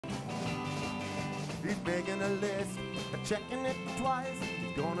He's making a list, checking it twice.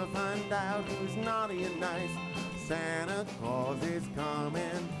 He's gonna find out who's naughty and nice. Santa Claus is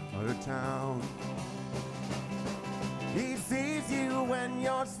coming to town. He sees you when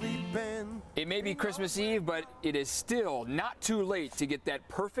you're sleeping. It may be Christmas Eve, but it is still not too late to get that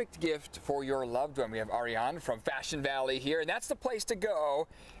perfect gift for your loved one. We have Ariane from Fashion Valley here, and that's the place to go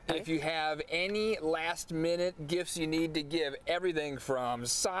if you have any last-minute gifts you need to give. Everything from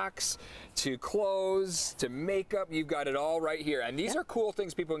socks to clothes to makeup, you've got it all right here. And these are cool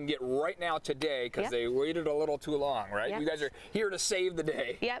things people can get right now today because they waited a little too long, right? You guys are here to save the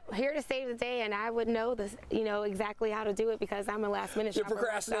day. Yep, here to save the day, and I would know this, exactly how to do it because I'm a last-minute shopper. You're a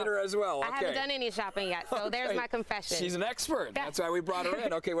procrastinator as well. I haven't done any shopping yet, so there's my confession. She's an expert. That's why we brought her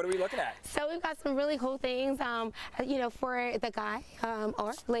in. Okay, what are we looking at? So we've got some really cool things, for the guy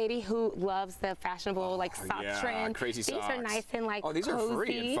or lady who loves the fashionable sock trend. Crazy socks. These are nice and these are cozy.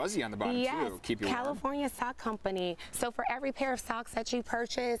 free and fuzzy on the bottom too. Keep you warm. California Sock Company. So for every pair of socks that you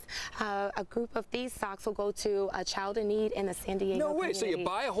purchase, a group of these socks will go to a child in need in the San Diego community. So you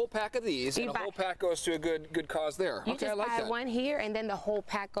buy a whole pack of these, and a whole pack goes to a good cause there. You just buy one here, and then the whole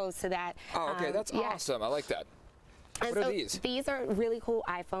pack goes to that. Oh, okay, that's awesome. I like that. What are these? These are really cool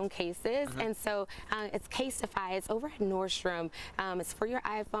iPhone cases, and so it's Casetify. It's over at Nordstrom. It's for your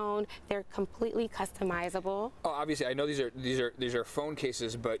iPhone. They're completely customizable. Oh, obviously, I know these are phone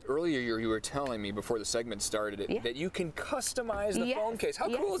cases, but earlier you were telling me before the segment started that you can customize the phone case.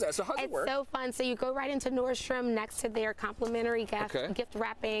 How cool is that? So how does it work? It's so fun. So you go right into Nordstrom next to their complimentary gift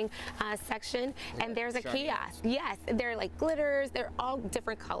wrapping section, and there's a kiosk. Yes, they're like glitters. They're all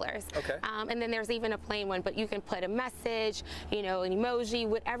different colors. Okay. And then there's even a plain one, but you can put a message, an emoji,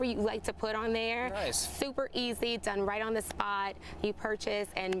 whatever you like to put on there. Nice. Super easy, done right on the spot. You purchase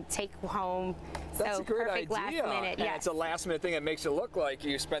and take home. That's so a great perfect idea. last minute. And it's a last minute thing that makes it look like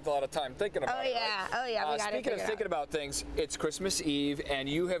you spent a lot of time thinking about it. Right? Oh yeah. We got Speaking of thinking about things, it's Christmas Eve, and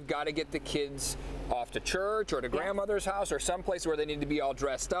you have got to get the kids off to church or to grandmother's house or someplace where they need to be all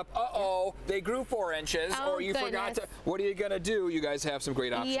dressed up. They grew 4 inches, or you forgot to. What are you gonna do? You guys have some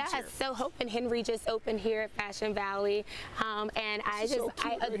great options here. So Hope and Henry just opened here at Fashion Valley, and I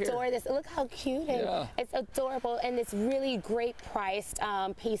adore this. Look how cute it's adorable, and it's really great priced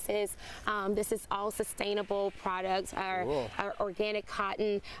pieces. This is all sustainable products, our organic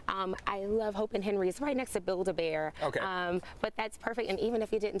cotton. I love Hope and Henry. It's right next to Build-A-Bear. Okay. But that's perfect. And even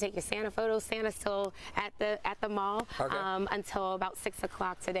if you didn't take your Santa photos, Santa's still at the mall until about 6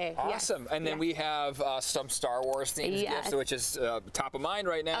 o'clock today. Awesome. And then we have some Star Wars themed gifts, which is top of mind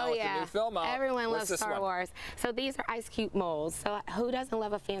right now with the new film out. Everyone loves Star Wars. So these are ice cube molds. So who doesn't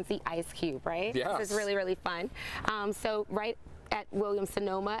love a fancy ice cube, right? Yes. This is really, really fun. So right at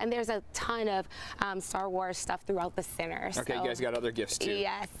Williams-Sonoma, and there's a ton of Star Wars stuff throughout the center. Okay, you guys got other gifts too.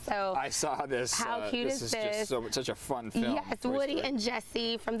 Yes. So I saw this. How cute is this? Just such a fun film. Yes, Woody and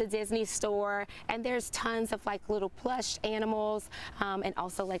Jessie from the Disney store, and there's tons of little plush animals, and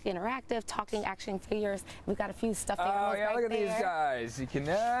also interactive talking action figures. We've got a few stuffed animals right look at these guys. You can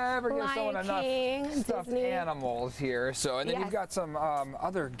never give someone enough stuffed animals here. So, and then you've got some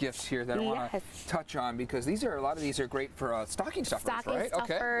other gifts here that I want to touch on, because a lot of these are great for stocking stuffers, right? Stuffers,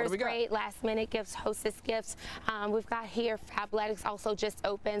 okay. What do we got? Great last-minute gifts, hostess gifts. We've got here Fabletics also just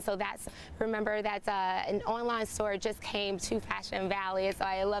opened, so remember that's an online store just came to Fashion Valley, so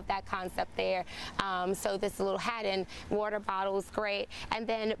I love that concept there. So this little hat and water bottle is great. And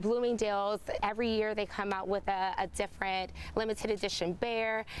then Bloomingdale's, every year they come out with a different limited edition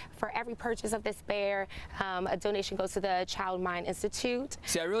bear. For every purchase of this bear, a donation goes to the Child Mind Institute.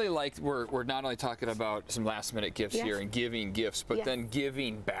 See, I really like we're not only talking about some last-minute gifts here and giving gifts, but then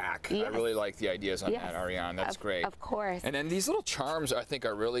giving back. I really like the ideas on that, Ariane. That's great. Of course. And then these little charms, I think,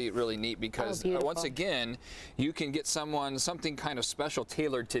 are really, really neat, because once again, you can get someone something kind of special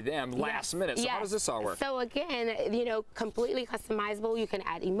tailored to them last minute. So how does this all work? So again, completely customizable. You can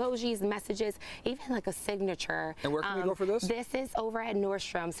add emojis, messages, even a signature. And where can we go for this? This is over at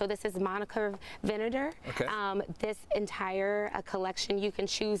Nordstrom. So this is Monica Venator. Okay. This entire collection, you can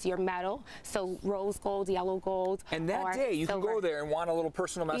choose your metal. So rose gold, yellow gold. And that day, you can go there and want a little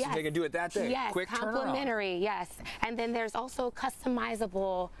personal message. You can do it that day. Yes, quick complimentary. Yes. And then there's also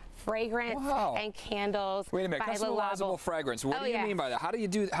customizable fragrance and candles. Wait a minute, customizable fragrance. What do you mean by that? How do you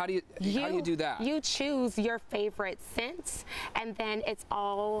do that? You choose your favorite scent, and then it's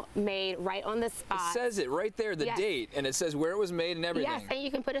all made right on the spot. It says it right there, the date, and it says where it was made and everything. Yes, and you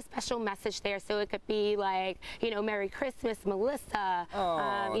can put a special message there, so it could be Merry Christmas, Melissa,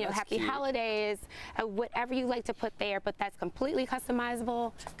 Happy Holidays, whatever you like to put there, but that's completely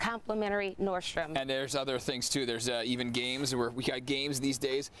customizable, complimentary, Nordstrom. And there's other things too. There's even games, where we got games these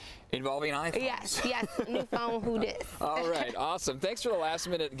days. involving iPhones. Yes, new phone, who dis? All right, awesome. Thanks for the last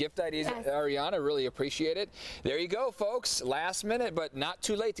minute gift ideas, Yes. Ariana. Really appreciate it. There you go, folks. Last minute, but not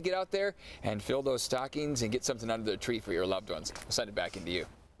too late to get out there and fill those stockings and get something under the tree for your loved ones. I'll send it back into you.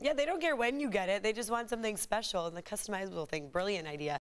 Yeah, they don't care when you get it. They just want something special, and the customizable thing, brilliant idea.